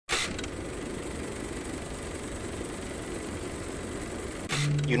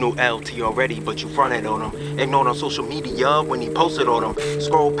You knew LT already, but you fronted on him. Ignored on social media when he posted on him.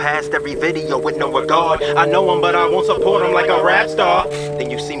 Scroll past every video with no regard. I know him, but I won't support him like a rap star. Then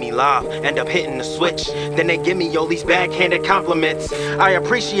you see me live, end up hitting the switch. Then they give me all these backhanded compliments. I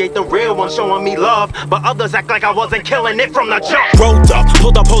appreciate the real ones showing me love, but others act like I wasn't killing it from the jump. Rolled up,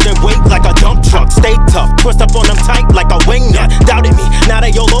 pulled up holding weight like a dump truck. Stay tough, twist up on them tight like a wingnut. Doubted me, now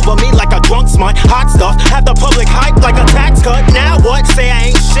they all over me like a drunk smut. Hot stuff, have the public hype like a tax cut. Now what? Say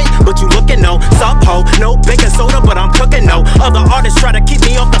I ain't shit, but you looking no sub ho, no baking soda, but I'm cooking no. Other artists try to keep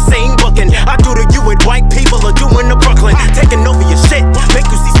me off the same booking. I do to you what white people are doing to Brooklyn. Taking over your shit, make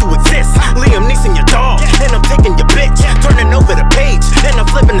you cease to exist. Liam Neeson your dog, and I'm taking your bitch. Turning over the page, and I'm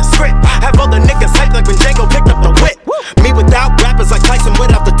flipping the script. Have other niggas hype like when Django picked up the whip. Me without rappers like Tyson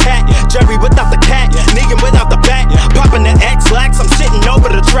without the tat. Jerry without the cat, Negan without the bat. Popping the X-Lax, I'm shitting over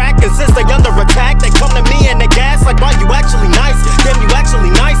the track. And since they under attack, they come to me and they gas like, why you actually nice? Damn, you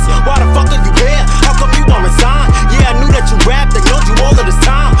actually nice. Why the fuck are you here? How come you won't resign? Yeah, I knew that you rapped, ignored you all of this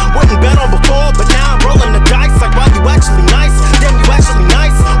time. Wouldn't bet on before, but now I'm rolling the dice. Like, why you actually nice? Damn, you actually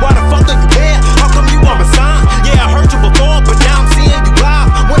nice. Why the fuck are you here? How come you won't resign? Yeah, I heard you before, but now I'm seeing you live.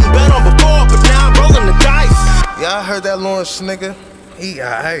 Wouldn't bet on before, but now I'm rolling the dice. Yeah, I heard that Lawrence nigga. He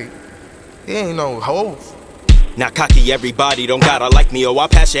alright. He ain't no hoe. Now cocky, everybody don't gotta like me, or I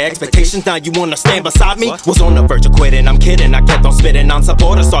pass your expectations. Now you wanna stand beside me? Was on the verge of quitting, I'm kidding. I kept on spitting on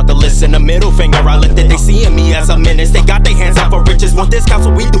supporters, start to listen. The middle finger I lifted, they seeing me as a menace. They got their hands out for riches, want discounts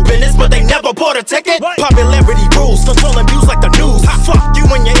so we do business, but they never bought a ticket. Popularity rules, controlling views like the news. Fuck you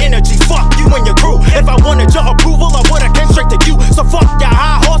and